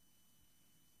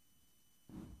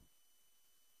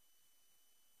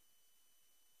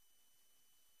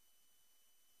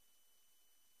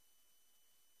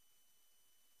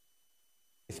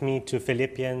with me to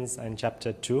Philippians and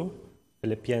chapter 2.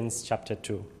 Philippians chapter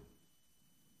 2.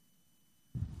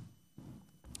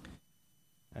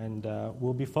 And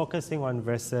we'll be focusing on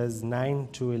verses 9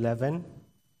 to 11.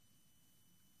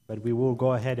 But we will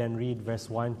go ahead and read verse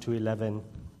 1 to 11.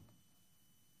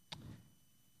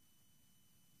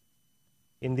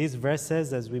 In these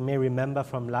verses, as we may remember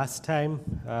from last time,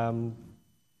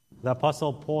 the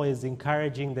Apostle Paul is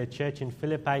encouraging the church in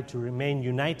Philippi to remain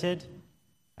united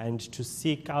and to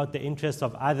seek out the interests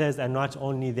of others and not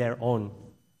only their own.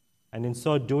 And in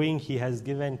so doing, he has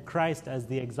given Christ as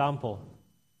the example,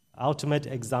 ultimate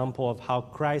example of how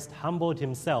Christ humbled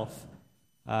himself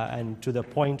and to the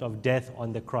point of death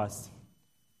on the cross.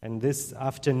 And this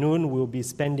afternoon, we'll be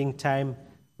spending time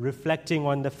reflecting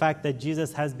on the fact that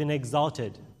Jesus has been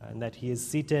exalted and that he is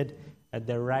seated at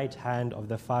the right hand of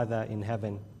the Father in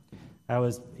heaven. I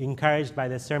was encouraged by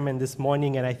the sermon this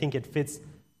morning, and I think it fits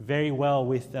very well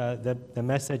with the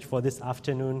message for this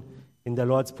afternoon in the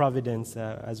Lord's providence,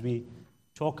 as we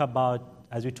talked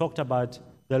about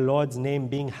the Lord's name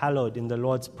being hallowed in the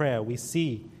Lord's Prayer. We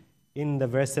see in the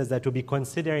verses that we'll be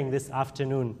considering this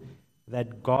afternoon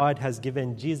that God has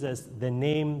given Jesus the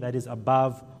name that is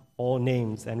above all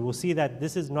names. And we'll see that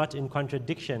this is not in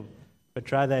contradiction,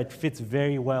 but rather it fits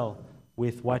very well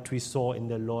with what we saw in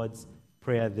the Lord's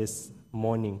Prayer this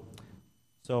morning.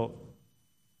 So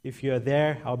if you're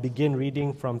there, I'll begin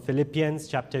reading from Philippians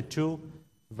chapter 2,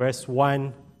 verse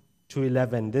 1 to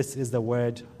 11. This is the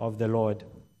word of the Lord.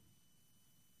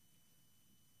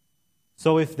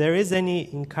 So if there is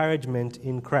any encouragement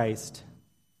in Christ,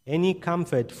 any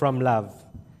comfort from love,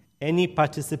 any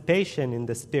participation in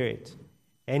the Spirit,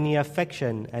 any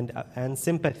affection and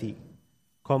sympathy,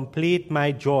 complete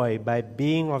my joy by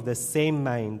being of the same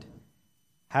mind,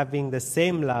 having the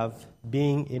same love,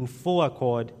 being in full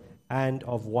accord and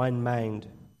of one mind.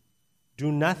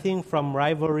 Do nothing from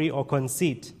rivalry or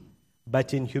conceit,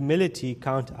 but in humility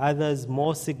count others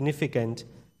more significant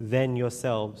than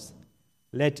yourselves.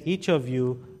 Let each of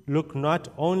you look not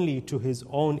only to his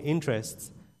own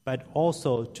interests, but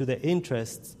also to the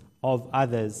interests of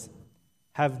others.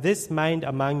 Have this mind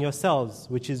among yourselves,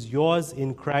 which is yours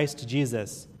in Christ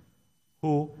Jesus,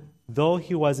 who, though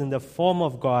he was in the form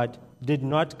of God, did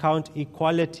not count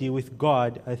equality with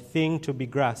God a thing to be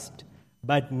grasped,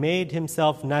 but made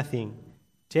himself nothing,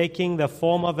 taking the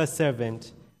form of a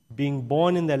servant, being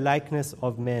born in the likeness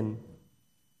of men.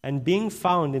 And being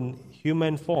found in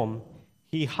human form,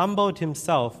 he humbled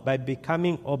himself by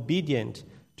becoming obedient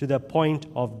to the point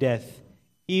of death,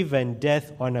 even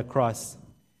death on a cross.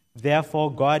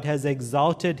 Therefore God has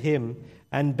exalted him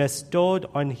and bestowed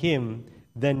on him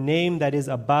the name that is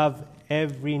above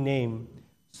every name,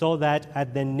 so that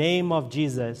at the name of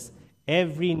Jesus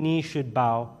every knee should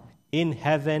bow, in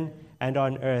heaven and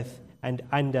on earth and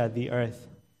under the earth,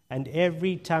 and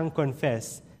every tongue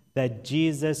confess that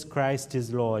Jesus Christ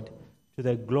is Lord, to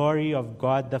the glory of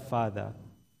God the Father.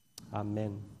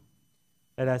 Amen.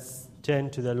 Let us turn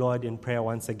to the Lord in prayer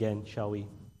once again, shall we?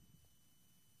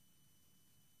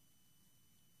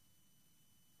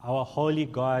 Our holy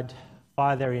God,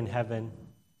 Father in heaven,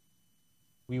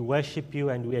 we worship you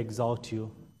and we exalt you.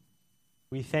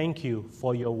 We thank you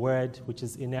for your word, which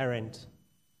is inerrant.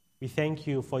 We thank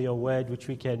you for your word, which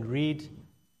we can read,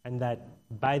 and that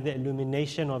by the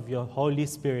illumination of your Holy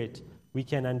Spirit, we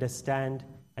can understand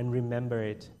and remember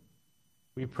it.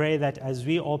 We pray that as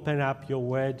we open up your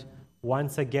word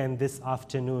once again this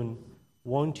afternoon,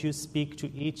 won't you speak to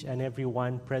each and every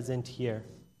one present here?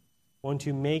 Won't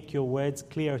you make your words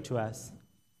clear to us?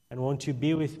 And won't you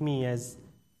be with me as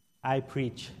I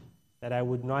preach, that I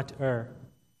would not err,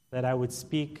 that I would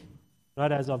speak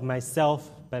not as of myself,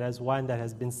 but as one that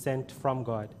has been sent from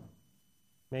God.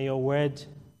 May your word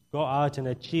go out and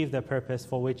achieve the purpose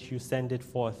for which you send it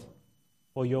forth.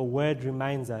 For your word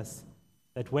reminds us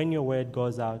that when your word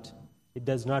goes out, it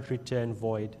does not return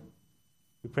void.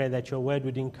 We pray that your word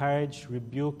would encourage,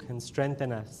 rebuke, and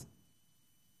strengthen us.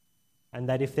 And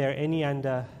that if there are any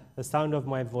under the sound of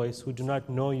my voice who do not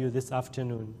know you this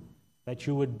afternoon, that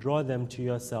you would draw them to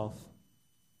yourself,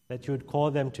 that you would call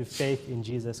them to faith in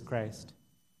Jesus Christ.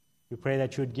 We pray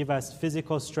that you would give us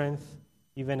physical strength,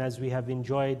 even as we have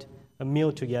enjoyed a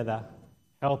meal together.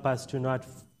 Help us to not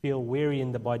feel weary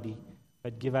in the body,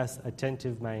 but give us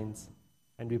attentive minds.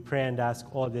 And we pray and ask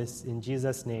all this in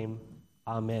Jesus' name.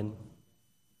 Amen.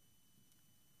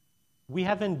 We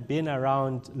haven't been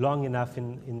around long enough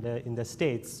in the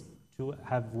States to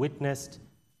have witnessed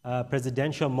a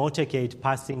presidential motorcade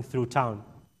passing through town.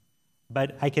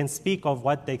 But I can speak of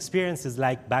what the experience is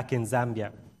like back in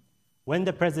Zambia. When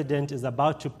the president is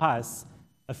about to pass,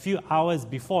 a few hours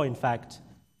before, in fact,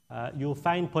 you'll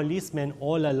find policemen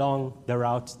all along the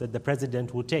route that the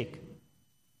president will take.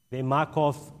 They mark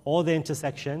off all the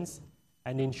intersections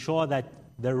and ensure that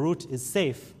the route is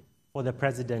safe for the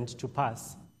president to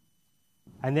pass.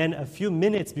 And then a few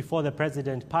minutes before the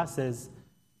president passes,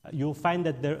 you'll find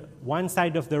that the one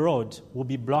side of the road will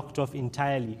be blocked off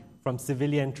entirely from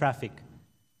civilian traffic.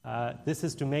 This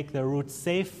is to make the route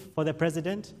safe for the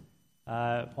president.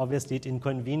 Obviously, it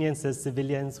inconveniences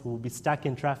civilians who will be stuck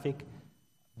in traffic,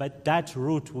 but that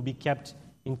route will be kept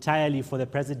entirely for the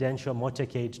presidential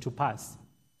motorcade to pass.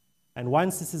 And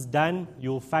once this is done,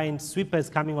 you'll find sweepers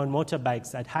coming on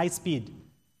motorbikes at high speed,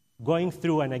 going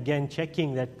through and again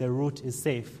checking that the route is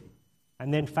safe.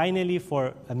 And then finally,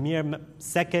 for a mere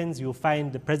seconds, you'll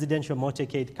find the presidential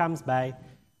motorcade comes by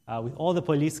with all the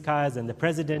police cars and the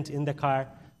president in the car,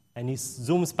 and he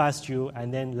zooms past you,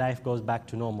 and then life goes back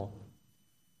to normal.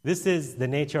 This is the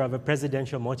nature of a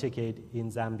presidential motorcade in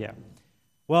Zambia.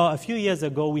 Well, a few years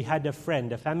ago, we had a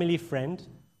friend, a family friend,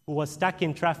 who was stuck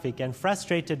in traffic, and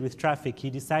frustrated with traffic, he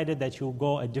decided that he would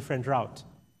go a different route.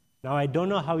 Now, I don't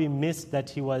know how he missed that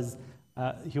he was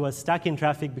stuck in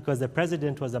traffic because the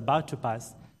president was about to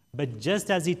pass, but just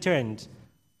as he turned,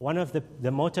 one of the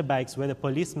motorbikes where the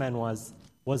policeman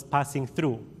was passing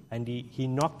through, and he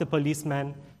knocked the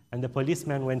policeman, and the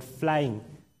policeman went flying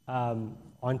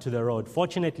onto the road.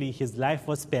 Fortunately, his life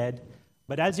was spared,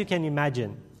 but as you can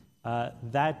imagine,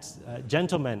 that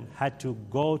gentleman had to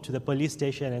go to the police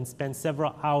station and spend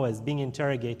several hours being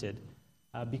interrogated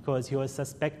because he was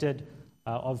suspected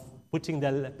of putting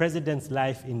the president's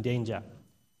life in danger.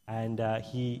 And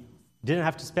he didn't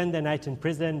have to spend the night in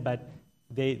prison, but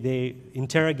they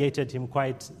interrogated him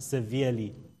quite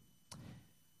severely.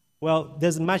 Well,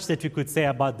 there's much that we could say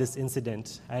about this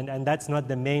incident, and that's not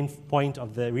the main point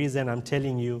of the reason I'm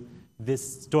telling you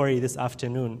this story this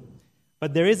afternoon.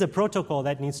 But there is a protocol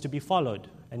that needs to be followed,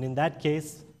 and in that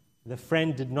case, the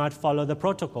friend did not follow the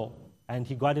protocol, and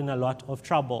he got in a lot of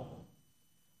trouble.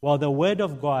 Well, the Word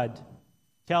of God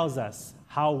tells us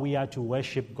how we are to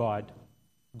worship God.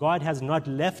 God has not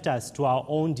left us to our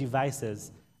own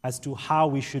devices as to how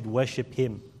we should worship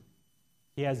Him.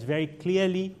 He has very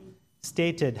clearly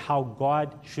stated how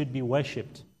God should be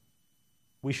worshipped.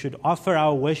 We should offer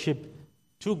our worship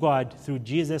to God through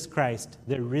Jesus Christ,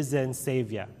 the risen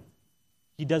Savior.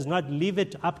 He does not leave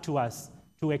it up to us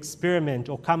to experiment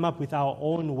or come up with our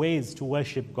own ways to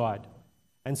worship God.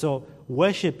 And so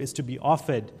worship is to be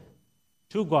offered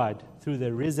to God through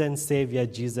the risen Savior,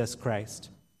 Jesus Christ.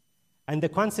 And the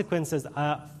consequences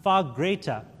are far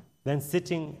greater than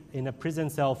sitting in a prison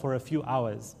cell for a few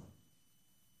hours.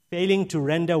 Failing to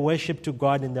render worship to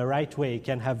God in the right way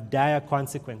can have dire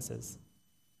consequences,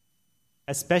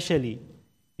 especially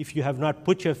if you have not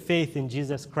put your faith in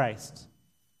Jesus Christ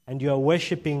and you are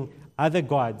worshiping other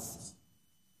gods.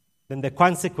 Then the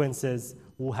consequences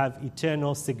will have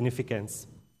eternal significance.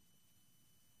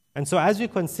 And so as we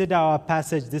consider our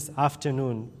passage this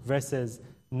afternoon, verses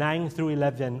 9 through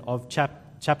 11 of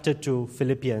chapter 2,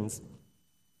 Philippians,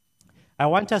 I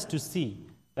want us to see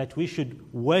that we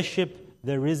should worship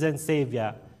the risen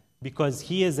Savior because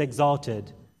He is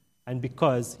exalted and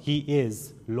because He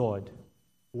is Lord.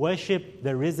 Worship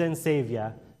the risen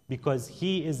Savior because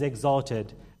He is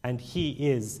exalted and He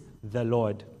is the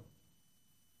Lord.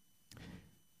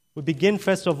 We begin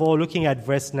first of all looking at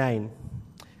verse 9.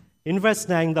 In verse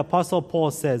 9, the Apostle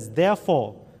Paul says,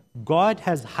 "Therefore, God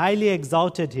has highly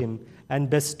exalted Him and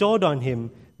bestowed on Him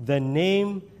the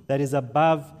name that is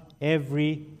above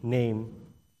every name."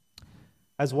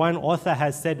 As one author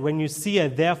has said, when you see a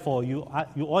therefore, you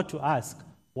ought to ask,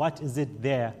 what is it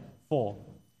there for?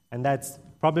 And that's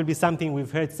probably something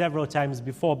we've heard several times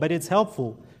before, but it's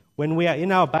helpful when we are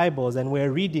in our Bibles and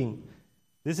we're reading.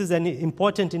 This is an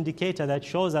important indicator that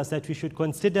shows us that we should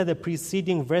consider the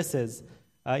preceding verses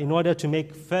in order to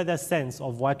make further sense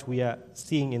of what we are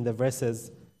seeing in the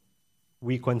verses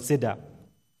we consider.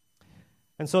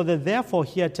 And so the therefore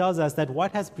here tells us that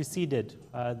what has preceded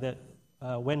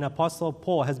when Apostle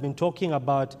Paul has been talking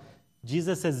about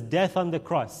Jesus' death on the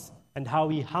cross and how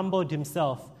He humbled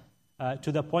Himself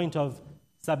to the point of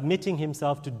submitting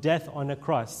Himself to death on a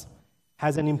cross,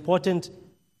 has an important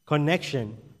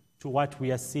connection to what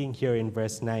we are seeing here in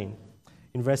verse 9.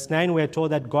 In verse 9, we are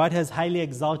told that God has highly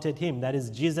exalted Him, that is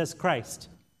Jesus Christ,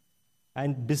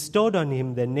 and bestowed on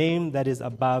Him the name that is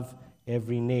above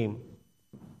every name.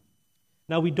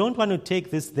 Now, we don't want to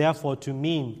take this therefore to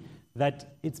mean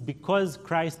that it's because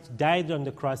Christ died on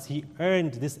the cross, He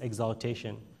earned this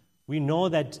exaltation. We know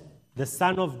that the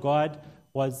Son of God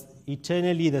was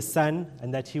eternally the Son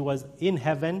and that He was in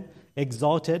heaven,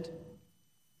 exalted,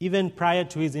 even prior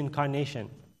to His incarnation.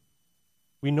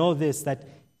 We know this, that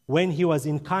when he was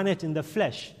incarnate in the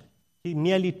flesh. He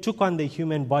merely took on the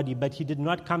human body, but he did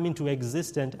not come into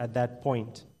existence at that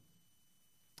point.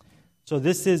 So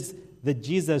this is the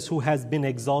Jesus who has been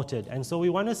exalted. And so we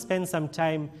want to spend some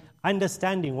time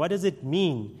understanding what does it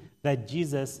mean that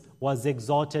Jesus was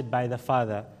exalted by the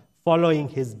Father following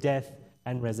his death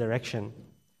and resurrection.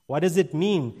 What does it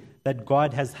mean that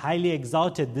God has highly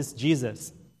exalted this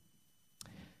Jesus?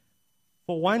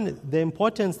 For one, the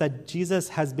importance that Jesus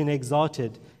has been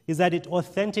exalted is that it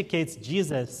authenticates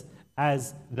Jesus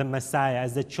as the Messiah,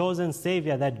 as the chosen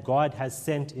Savior that God has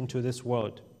sent into this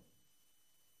world.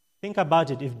 Think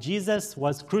about it. If Jesus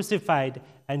was crucified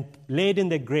and laid in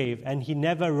the grave and he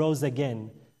never rose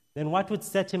again, then what would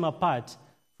set him apart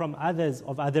from others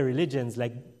of other religions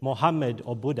like Muhammad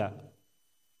or Buddha?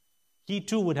 He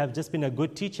too would have just been a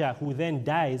good teacher who then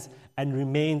dies and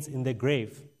remains in the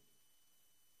grave.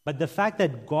 But the fact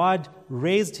that God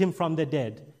raised him from the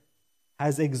dead,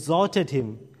 has exalted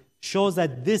him, shows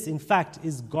that this, in fact,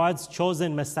 is God's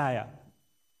chosen Messiah,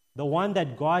 the one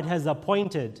that God has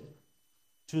appointed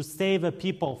to save a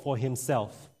people for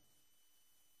himself.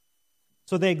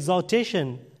 So the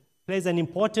exaltation plays an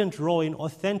important role in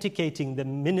authenticating the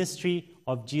ministry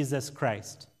of Jesus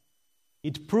Christ.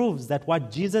 It proves that what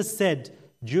Jesus said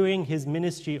during his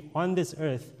ministry on this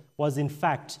earth was in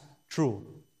fact true.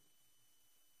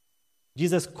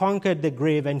 Jesus conquered the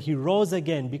grave and he rose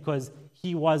again because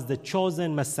he was the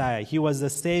chosen Messiah. He was the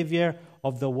Savior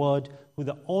of the world who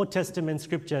the Old Testament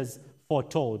scriptures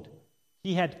foretold.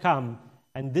 He had come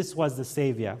and this was the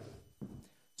Savior.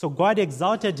 So God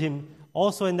exalted him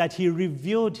also in that he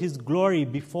revealed his glory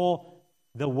before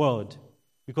the world.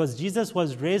 Because Jesus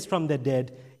was raised from the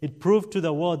dead, it proved to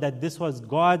the world that this was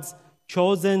God's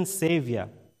chosen Savior.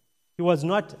 He was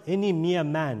not any mere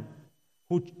man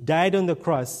who died on the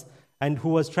cross and who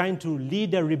was trying to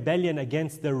lead a rebellion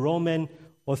against the Roman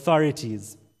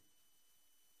authorities.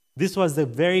 This was the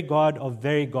very God of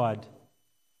very God,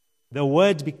 the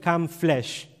Word become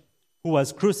flesh, who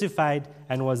was crucified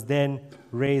and was then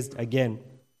raised again.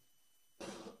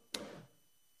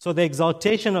 So the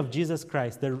exaltation of Jesus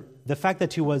Christ, the fact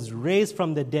that he was raised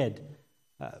from the dead,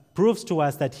 proves to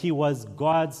us that he was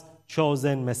God's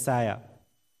chosen Messiah.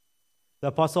 The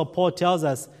Apostle Paul tells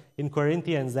us in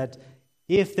Corinthians that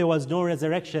if there was no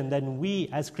resurrection, then we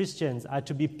as Christians are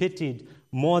to be pitied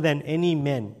more than any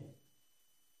men.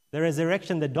 The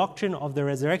resurrection, the doctrine of the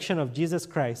resurrection of Jesus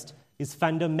Christ is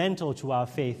fundamental to our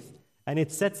faith, and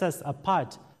it sets us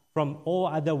apart from all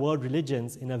other world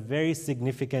religions in a very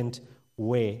significant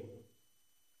way.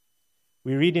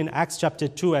 We read in Acts chapter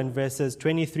 2 and verses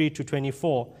 23 to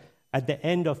 24, at the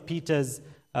end of Peter's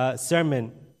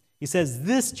sermon, he says,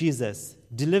 "This Jesus,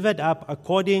 delivered up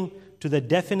according to the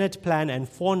definite plan and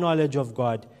foreknowledge of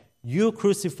God, you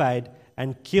crucified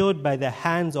and killed by the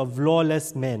hands of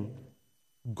lawless men.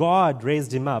 God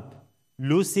raised him up,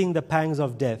 loosing the pangs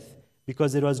of death,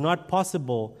 because it was not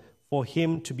possible for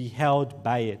him to be held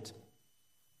by it."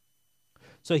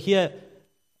 So here,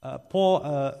 Paul,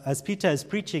 as Peter is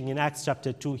preaching in Acts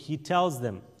chapter 2, he tells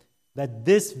them that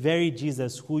this very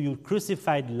Jesus who you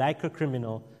crucified like a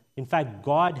criminal, in fact,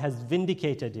 God has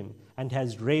vindicated him and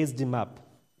has raised him up.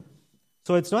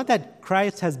 So it's not that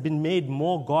Christ has been made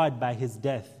more God by his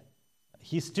death.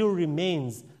 He still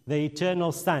remains the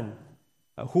eternal Son,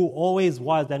 who always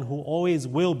was and who always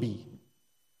will be.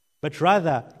 But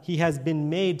rather, he has been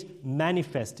made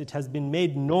manifest. It has been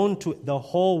made known to the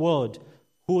whole world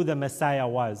who the Messiah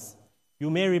was. You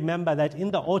may remember that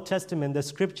in the Old Testament, the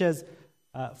scriptures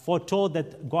foretold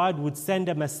that God would send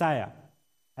a Messiah.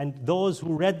 And those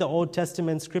who read the Old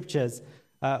Testament scriptures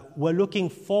were looking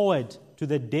forward to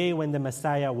the day when the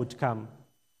Messiah would come.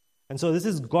 And so this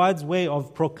is God's way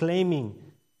of proclaiming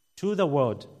to the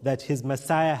world that his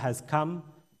Messiah has come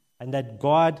and that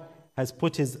God has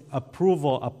put his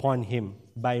approval upon him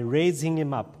by raising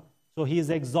him up. So he is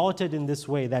exalted in this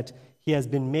way that he has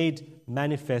been made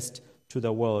manifest to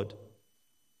the world.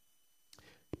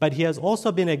 But he has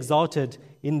also been exalted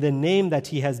in the name that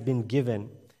he has been given.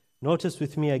 Notice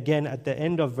with me again at the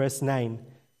end of verse 9.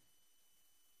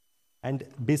 "And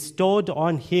bestowed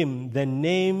on him the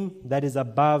name that is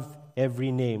above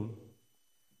every name."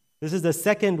 This is the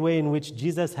second way in which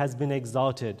Jesus has been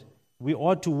exalted. We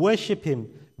ought to worship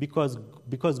him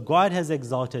because God has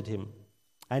exalted him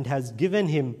and has given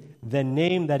him the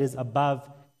name that is above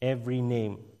every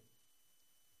name.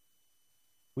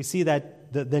 We see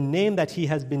that the name that he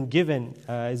has been given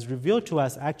is revealed to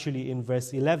us actually in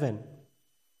verse 11.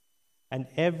 "And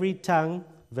every tongue,"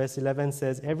 verse 11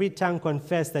 says, "every tongue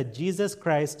confess that Jesus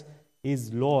Christ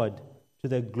is Lord, to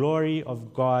the glory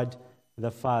of God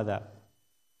the Father."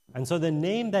 And so the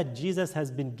name that Jesus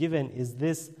has been given is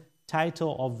this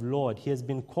title of Lord. He has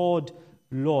been called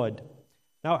Lord.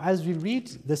 Now, as we read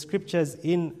the scriptures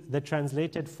in the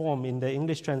translated form, in the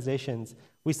English translations,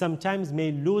 we sometimes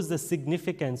may lose the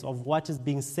significance of what is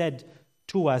being said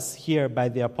to us here by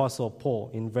the Apostle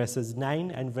Paul in verses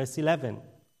 9 and verse 11.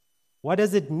 What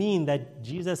does it mean that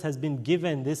Jesus has been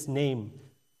given this name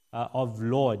of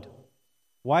Lord?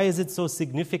 Why is it so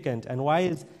significant? And why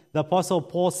is the Apostle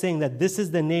Paul saying that this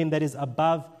is the name that is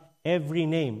above every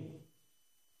name?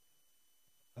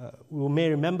 We may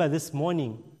remember this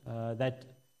morning that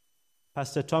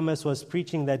Pastor Thomas was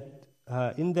preaching that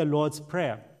in the Lord's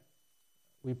Prayer,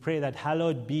 we pray that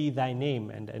hallowed be thy name,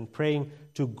 and praying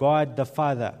to God the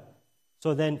Father.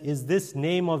 So then, is this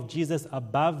name of Jesus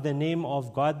above the name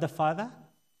of God the Father?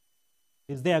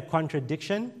 Is there a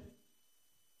contradiction?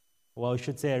 Well, we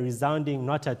should say a resounding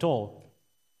not at all,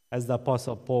 as the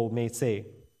Apostle Paul may say.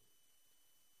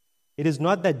 It is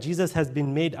not that Jesus has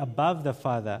been made above the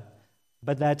Father,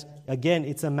 but that, again,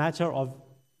 it's a matter of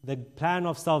the plan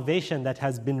of salvation that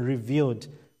has been revealed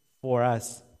for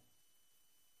us.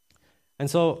 And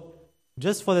so,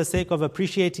 just for the sake of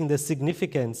appreciating the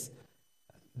significance,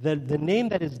 the name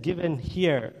that is given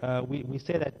here, we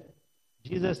say that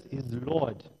Jesus is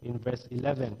Lord in verse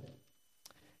 11.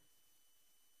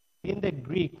 In the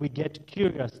Greek, we get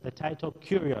Kyrios, the title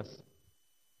Kyrios.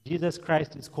 Jesus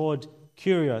Christ is called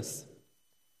Kyrios.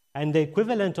 And the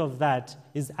equivalent of that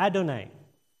is Adonai.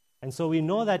 And so we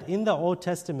know that in the Old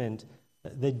Testament,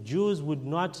 the Jews would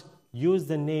not use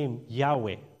the name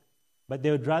Yahweh, but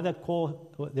they would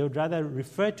rather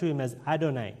refer to him as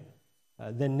Adonai.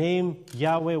 The name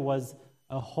Yahweh was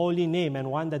a holy name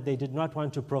and one that they did not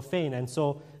want to profane, and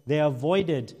so they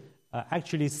avoided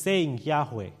actually saying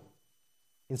Yahweh.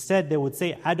 Instead, they would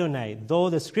say Adonai.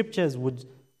 Though the scriptures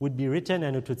would be written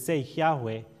and it would say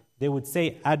Yahweh, they would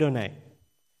say Adonai.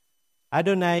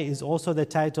 Adonai is also the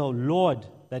title Lord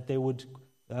that they would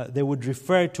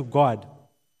refer to God.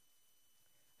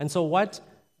 And so what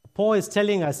Paul is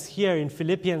telling us here in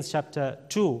Philippians chapter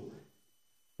 2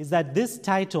 is that this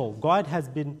title, God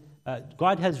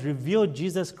has revealed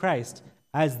Jesus Christ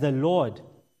as the Lord.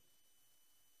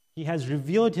 He has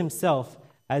revealed himself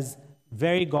as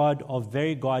very God of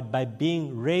very God by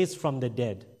being raised from the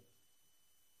dead.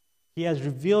 He has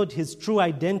revealed his true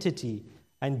identity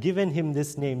and given him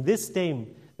this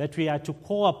name that we are to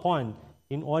call upon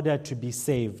in order to be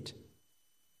saved.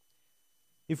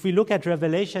 If we look at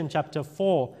Revelation chapter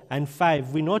 4 and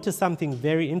 5, we notice something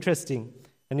very interesting.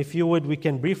 And if you would, we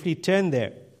can briefly turn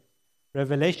there.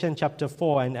 Revelation chapter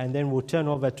 4, and then we'll turn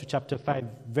over to chapter 5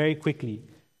 very quickly.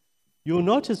 You'll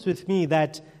notice with me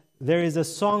that there is a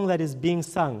song that is being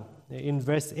sung. In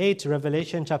verse 8,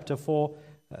 Revelation chapter 4,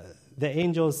 the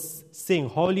angels sing,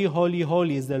 "Holy, holy,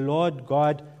 holy is the Lord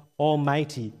God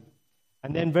Almighty."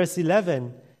 And then verse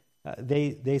 11,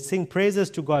 they sing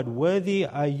praises to God. "Worthy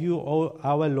are you, O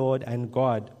our Lord and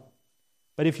God."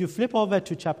 But if you flip over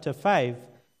to chapter 5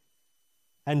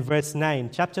 and verse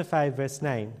 9, chapter 5, verse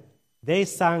 9, they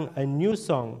sang a new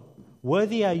song,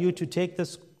 "Worthy are you to take the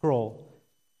scroll."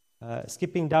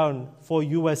 Skipping down, "For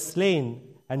you were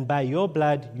slain, and by your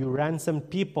blood you ransomed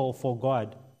people for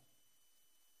God."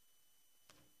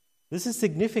 This is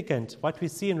significant, what we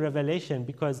see in Revelation,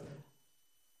 because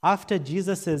after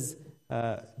Jesus'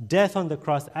 death on the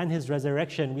cross and his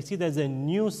resurrection, we see there's a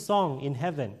new song in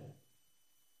heaven.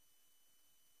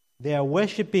 They are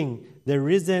worshiping the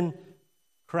risen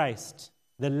Christ,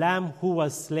 the Lamb who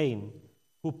was slain,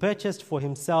 who purchased for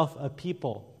himself a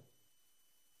people.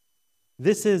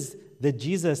 This is the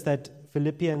Jesus that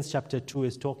Philippians chapter 2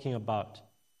 is talking about.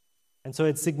 And so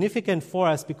it's significant for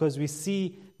us because we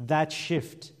see that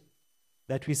shift,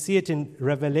 that we see it in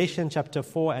Revelation chapter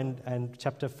 4 and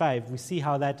chapter 5. We see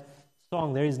how that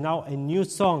song, there is now a new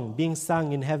song being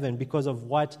sung in heaven because of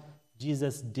what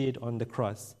Jesus did on the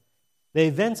cross. The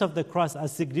events of the cross are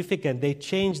significant. They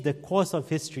change the course of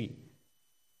history.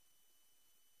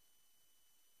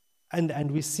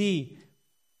 And we see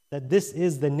that this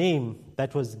is the name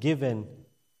that was given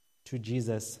to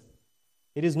Jesus.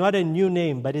 It is not a new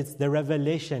name, but it's the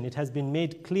revelation. It has been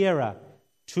made clearer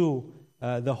to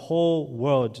the whole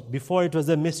world. Before it was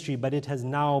a mystery, but it has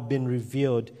now been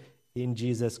revealed in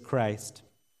Jesus Christ.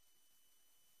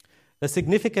 The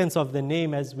significance of the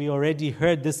name, as we already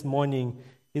heard this morning,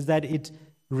 is that it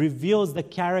reveals the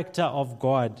character of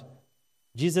God.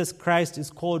 Jesus Christ is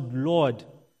called Lord.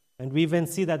 And we even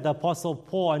see that the Apostle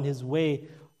Paul, on his way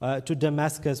to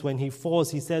Damascus, when he falls,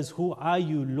 he says, "Who are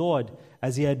you, Lord?"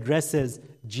 as he addresses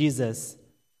Jesus.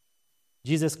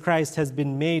 Jesus Christ has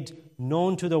been made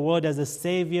known to the world as the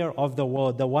Savior of the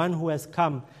world, the one who has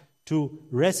come to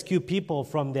rescue people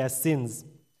from their sins.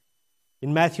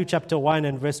 In Matthew chapter 1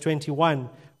 and verse 21,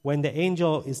 when the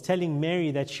angel is telling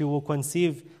Mary that she will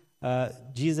conceive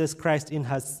Jesus Christ in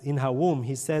her womb,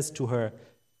 he says to her,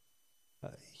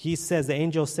 the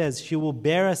angel says, she will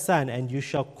bear a son, and you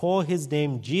shall call his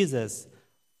name Jesus,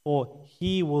 for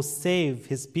he will save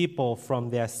his people from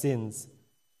their sins.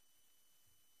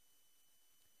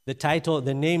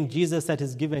 The name Jesus that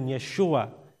is given, Yeshua,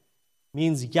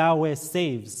 means Yahweh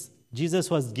saves. Jesus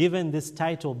was given this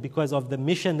title because of the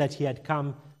mission that he had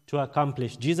come to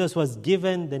accomplish. Jesus was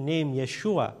given the name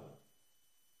Yeshua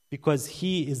because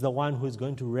he is the one who is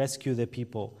going to rescue the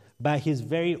people. By his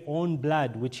very own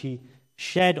blood, which he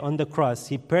shed on the cross,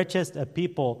 he purchased a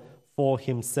people for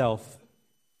himself.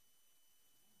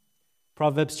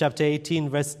 Proverbs chapter 18,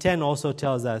 verse 10 also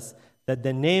tells us that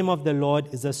the name of the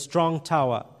Lord is a strong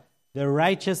tower. The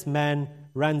righteous man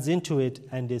runs into it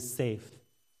and is safe.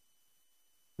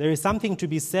 There is something to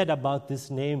be said about this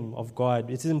name of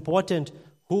God. It is important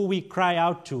who we cry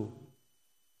out to.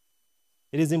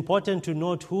 It is important to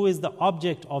note who is the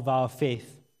object of our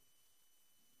faith.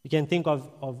 You can think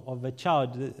of a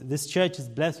child. This church is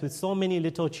blessed with so many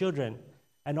little children.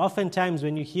 And oftentimes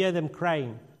when you hear them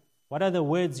crying, what are the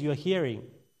words you're hearing?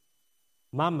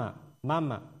 Mama,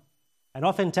 mama. And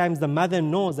oftentimes the mother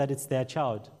knows that it's their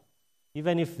child.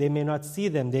 Even if they may not see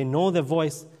them, they know the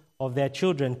voice of their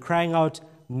children crying out,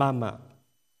 Mama.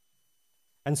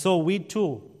 And so we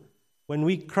too, when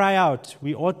we cry out,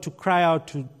 we ought to cry out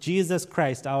to Jesus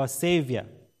Christ, our Savior.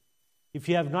 If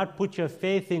you have not put your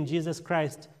faith in Jesus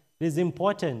Christ, it is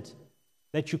important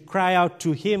that you cry out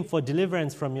to him for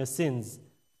deliverance from your sins,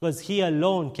 because he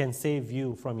alone can save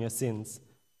you from your sins.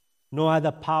 No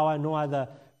other power, no other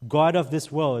God of this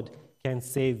world can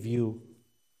save you.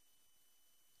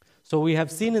 So we have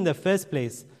seen in the first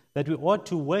place that we ought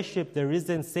to worship the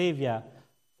risen Savior,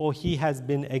 for he has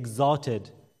been exalted.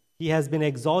 He has been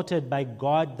exalted by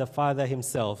God the Father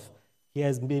himself. He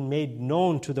has been made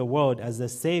known to the world as the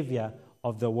Savior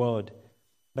of the world.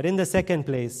 But in the second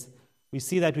place, we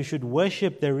see that we should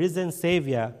worship the risen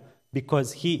Savior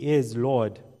because he is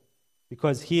Lord.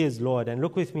 Because he is Lord. And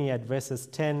look with me at verses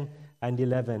 10 and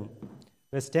 11.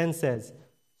 Verse 10 says,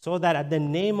 so that at the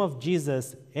name of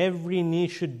Jesus every knee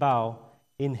should bow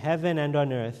in heaven and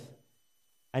on earth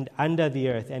and under the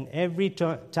earth, and every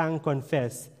tongue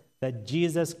confess that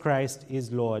Jesus Christ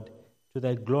is Lord, to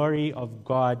the glory of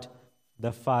God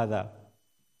the Father.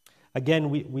 Again,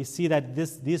 we see that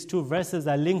these two verses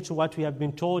are linked to what we have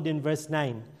been told in verse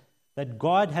 9, that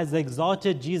God has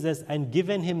exalted Jesus and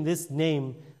given him this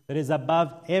name that is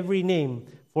above every name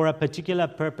for a particular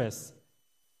purpose.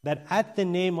 That at the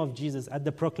name of Jesus, at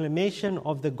the proclamation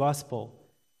of the gospel,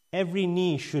 every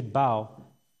knee should bow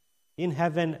in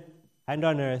heaven and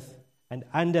on earth and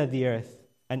under the earth,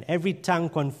 and every tongue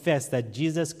confess that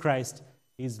Jesus Christ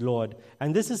is Lord.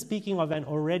 And this is speaking of an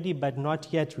already but not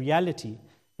yet reality,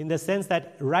 in the sense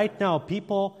that right now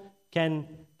people can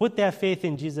put their faith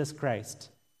in Jesus Christ.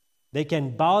 They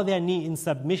can bow their knee in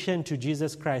submission to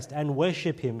Jesus Christ and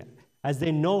worship him as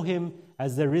they know him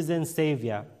as the risen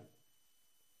Savior.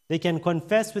 They can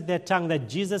confess with their tongue that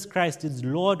Jesus Christ is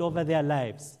Lord over their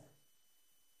lives.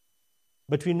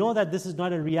 But we know that this is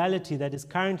not a reality that is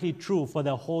currently true for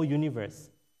the whole universe.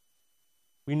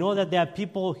 We know that there are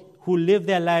people who live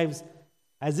their lives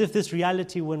as if this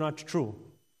reality were not true.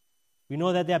 We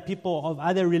know that there are people of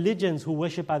other religions who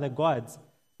worship other gods.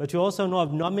 But we also know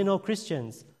of nominal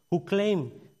Christians who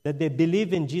claim that they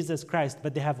believe in Jesus Christ,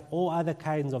 but they have all other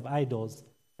kinds of idols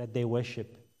that they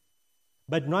worship.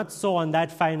 But not so on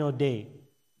that final day,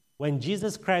 when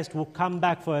Jesus Christ will come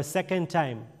back for a second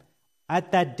time.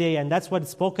 At that day, and that's what's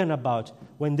spoken about,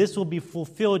 when this will be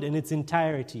fulfilled in its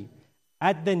entirety.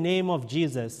 At the name of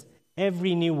Jesus,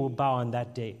 every knee will bow on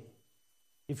that day.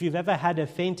 If you've ever had a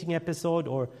fainting episode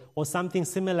or something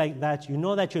similar like that, you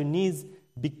know that your knees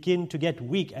begin to get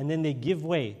weak and then they give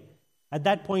way. At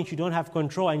that point, you don't have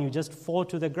control and you just fall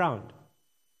to the ground.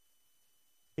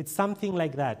 It's something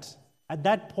like that. At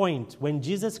that point, when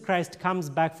Jesus Christ comes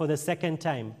back for the second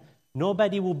time,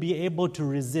 nobody will be able to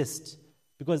resist.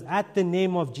 Because at the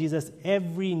name of Jesus,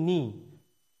 every knee,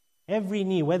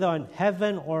 whether on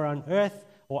heaven or on earth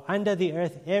or under the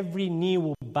earth, every knee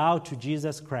will bow to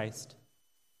Jesus Christ.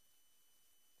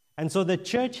 And so the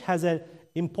church has an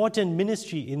important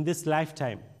ministry in this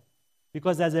lifetime.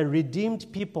 Because as a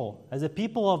redeemed people, as a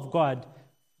people of God,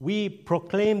 we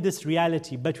proclaim this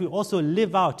reality, but we also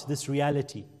live out this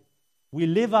reality. We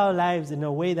live our lives in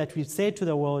a way that we say to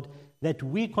the world that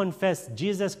we confess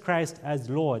Jesus Christ as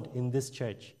Lord in this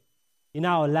church, in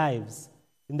our lives,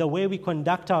 in the way we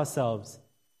conduct ourselves.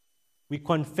 We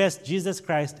confess Jesus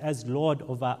Christ as Lord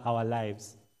over our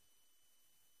lives.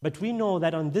 But we know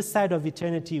that on this side of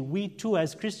eternity, we too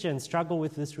as Christians struggle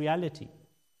with this reality.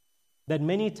 That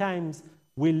many times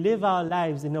we live our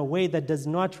lives in a way that does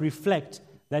not reflect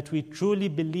that we truly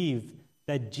believe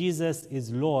that Jesus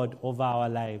is Lord over our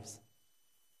lives.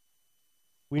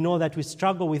 We know that we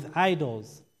struggle with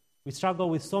idols. We struggle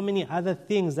with so many other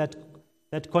things that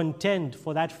contend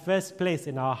for that first place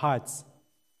in our hearts.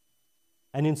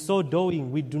 And in so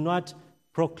doing, we do not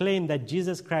proclaim that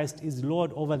Jesus Christ is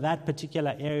Lord over that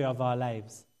particular area of our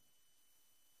lives.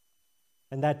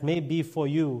 And that may be for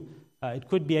you. It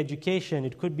could be education,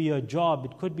 it could be your job,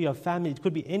 it could be your family, it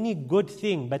could be any good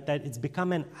thing, but that it's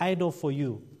become an idol for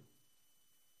you.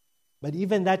 But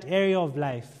even that area of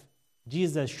life,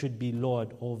 Jesus should be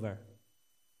Lord over.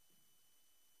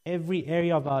 Every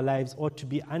area of our lives ought to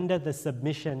be under the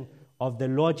submission of the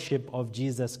Lordship of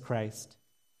Jesus Christ.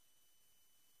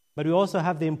 But we also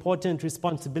have the important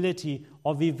responsibility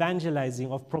of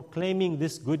evangelizing, of proclaiming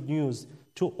this good news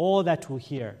to all that will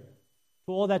hear.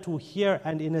 To all that will hear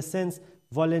and, in a sense,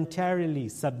 voluntarily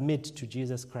submit to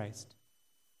Jesus Christ.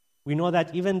 We know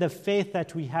that even the faith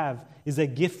that we have is a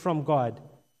gift from God.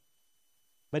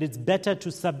 But it's better to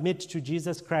submit to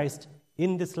Jesus Christ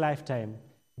in this lifetime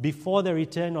before the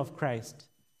return of Christ,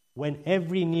 when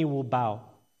every knee will bow.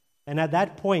 And at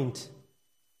that point,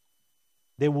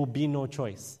 there will be no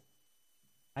choice.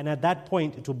 And at that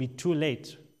point, it will be too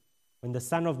late when the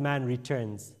Son of Man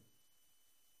returns.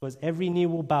 Because every knee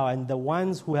will bow, and the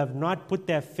ones who have not put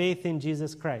their faith in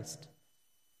Jesus Christ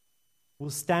will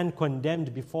stand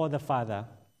condemned before the Father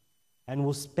and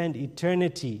will spend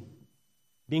eternity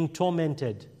being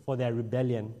tormented for their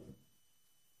rebellion.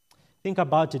 Think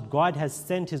about it. God has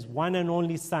sent His one and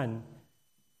only Son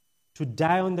to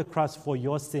die on the cross for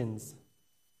your sins.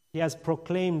 He has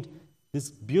proclaimed this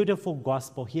beautiful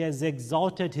gospel. He has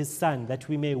exalted His Son that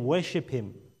we may worship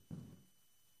Him.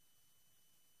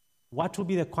 What will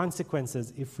be the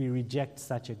consequences if we reject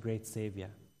such a great Savior?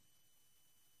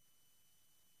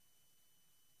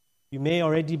 You may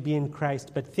already be in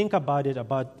Christ, but think about it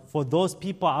for those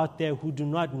people out there who do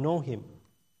not know Him.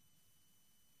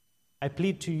 I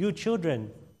plead to you,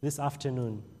 children, this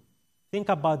afternoon. Think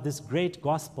about this great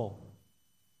gospel.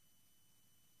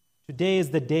 Today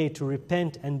is the day to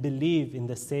repent and believe in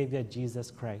the Savior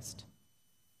Jesus Christ,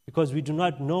 because we do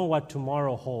not know what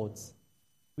tomorrow holds.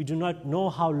 We do not know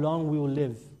how long we will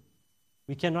live.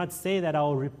 We cannot say that I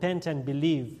will repent and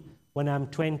believe when I'm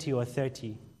 20 or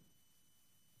 30,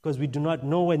 because we do not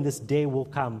know when this day will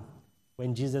come,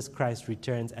 when Jesus Christ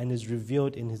returns and is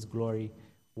revealed in His glory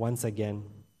once again.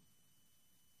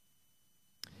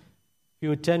 If you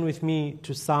would turn with me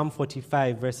to Psalm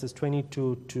 45, verses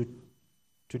 22 to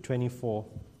 24.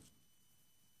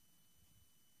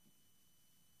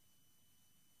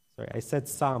 Sorry, I said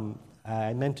Psalm.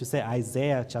 I meant to say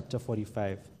Isaiah chapter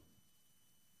 45.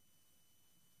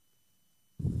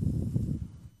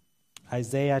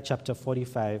 Isaiah chapter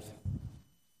 45.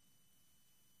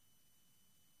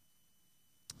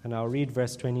 And I'll read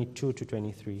verse 22 to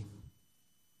 23.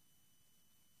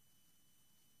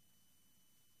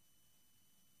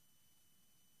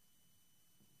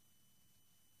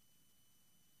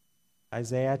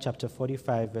 Isaiah chapter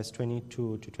 45, verse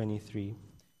 22 to 23.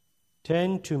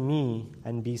 Turn to me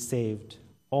and be saved,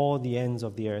 all the ends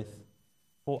of the earth.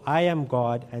 For I am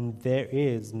God, and there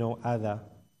is no other.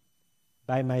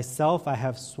 By myself I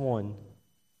have sworn,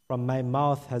 from my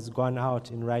mouth has gone out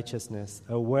in righteousness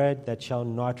a word that shall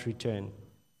not return.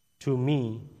 To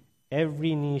me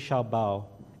every knee shall bow,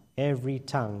 every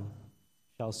tongue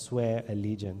shall swear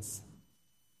allegiance.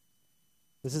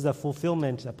 This is a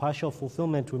fulfillment, a partial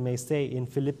fulfillment, we may say, in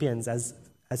Philippians, as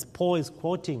Paul is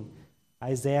quoting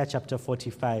Isaiah chapter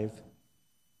 45.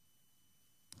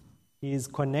 He is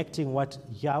connecting what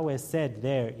Yahweh said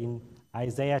there in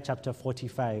Isaiah chapter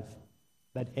 45,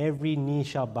 that every knee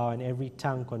shall bow and every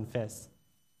tongue confess.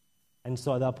 And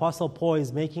so the Apostle Paul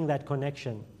is making that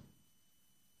connection,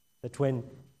 that when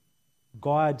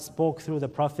God spoke through the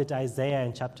prophet Isaiah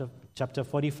in chapter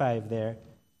 45 there,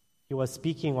 He was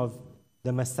speaking of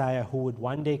the Messiah who would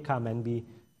one day come and be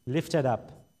lifted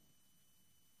up.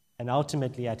 And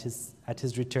ultimately, at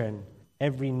his return,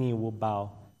 every knee will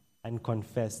bow and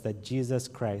confess that Jesus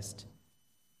Christ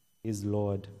is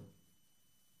Lord.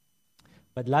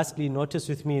 But lastly, notice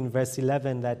with me in verse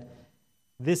 11 that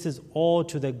this is all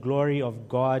to the glory of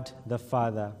God the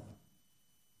Father.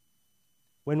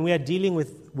 When we are dealing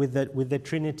with the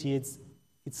Trinity, it's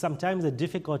sometimes a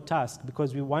difficult task,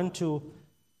 because we want to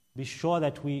be sure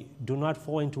that we do not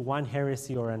fall into one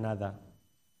heresy or another.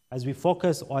 As we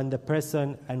focus on the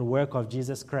person and work of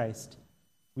Jesus Christ,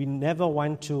 We never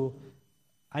want to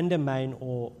undermine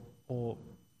or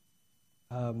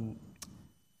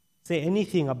say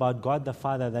anything about God the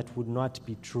Father that would not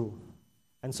be true.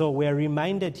 And so we're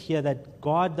reminded here that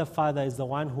God the Father is the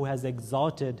one who has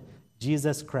exalted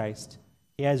Jesus Christ.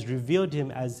 He has revealed him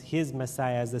as his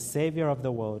Messiah, as the Savior of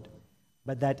the world.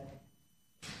 But that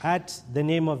at the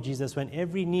name of Jesus, when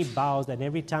every knee bows and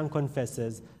every tongue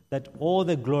confesses, that all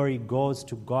the glory goes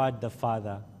to God the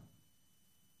Father.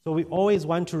 So we always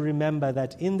want to remember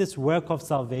that in this work of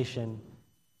salvation,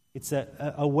 it's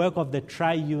a work of the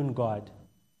triune God,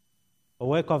 a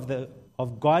work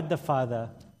of God the Father,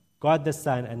 God the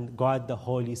Son, and God the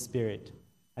Holy Spirit.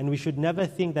 And we should never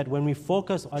think that when we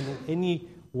focus on any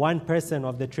one person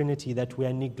of the Trinity that we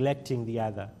are neglecting the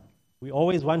other. We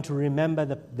always want to remember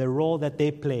the role that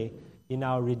they play in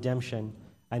our redemption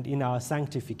and in our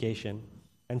sanctification.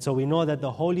 And so we know that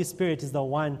the Holy Spirit is the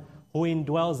one who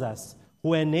indwells us,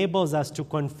 who enables us to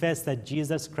confess that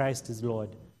Jesus Christ is Lord.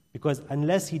 Because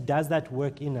unless he does that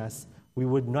work in us, we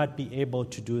would not be able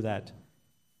to do that.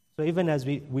 So even as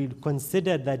we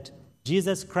consider that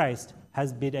Jesus Christ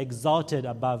has been exalted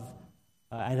above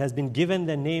and has been given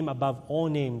the name above all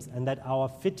names, and that our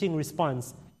fitting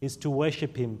response is to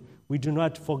worship him, we do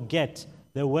not forget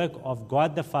the work of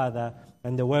God the Father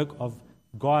and the work of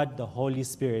God the Holy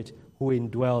Spirit who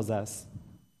indwells us.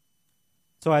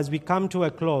 So as we come to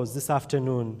a close this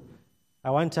afternoon,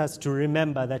 I want us to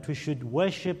remember that we should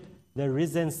worship the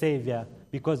risen Savior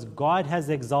because God has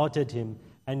exalted him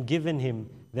and given him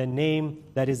the name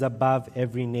that is above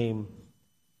every name.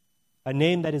 A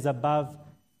name that is above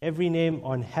every name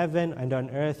on heaven and on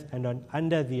earth and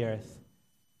under the earth.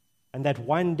 And that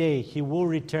one day he will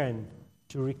return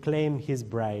to reclaim his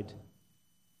bride.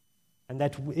 And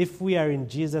that if we are in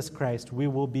Jesus Christ, we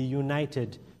will be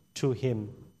united to him.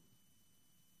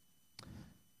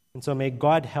 And so may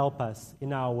God help us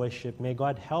in our worship. May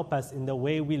God help us in the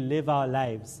way we live our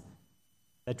lives,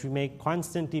 that we may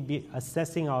constantly be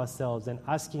assessing ourselves and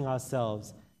asking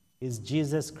ourselves, is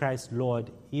Jesus Christ Lord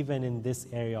even in this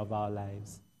area of our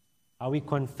lives? Are we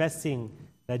confessing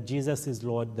that Jesus is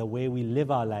Lord the way we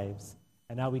live our lives?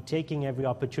 And are we taking every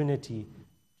opportunity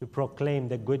to proclaim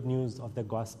the good news of the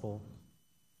gospel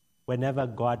whenever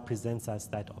God presents us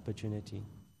that opportunity?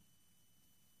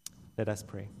 Let us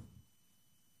pray.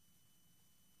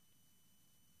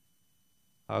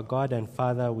 Our God and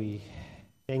Father, we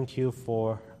thank you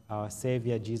for our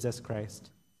Savior, Jesus Christ,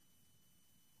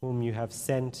 whom you have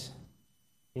sent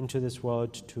into this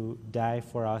world to die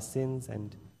for our sins,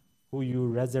 and who you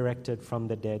resurrected from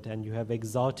the dead, and you have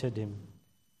exalted him,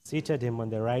 seated him on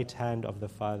the right hand of the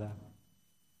Father.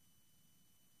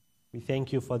 We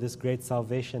thank you for this great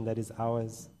salvation that is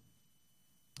ours,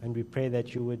 and we pray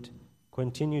that you would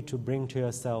continue to bring to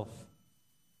yourself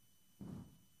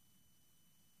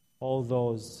all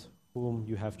those whom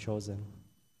you have chosen,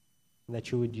 and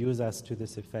that you would use us to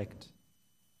this effect.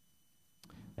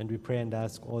 And we pray and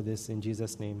ask all this in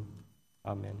Jesus' name.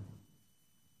 Amen.